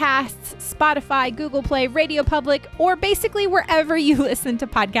Podcasts, Spotify, Google Play, Radio Public, or basically wherever you listen to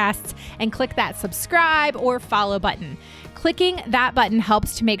podcasts, and click that subscribe or follow button. Clicking that button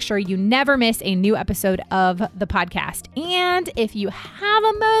helps to make sure you never miss a new episode of the podcast. And if you have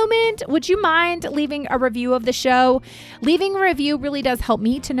a moment, would you mind leaving a review of the show? Leaving a review really does help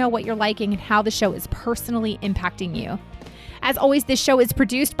me to know what you're liking and how the show is personally impacting you. As always, this show is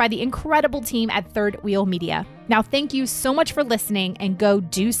produced by the incredible team at Third Wheel Media. Now, thank you so much for listening, and go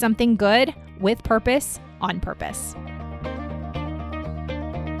do something good with purpose on purpose.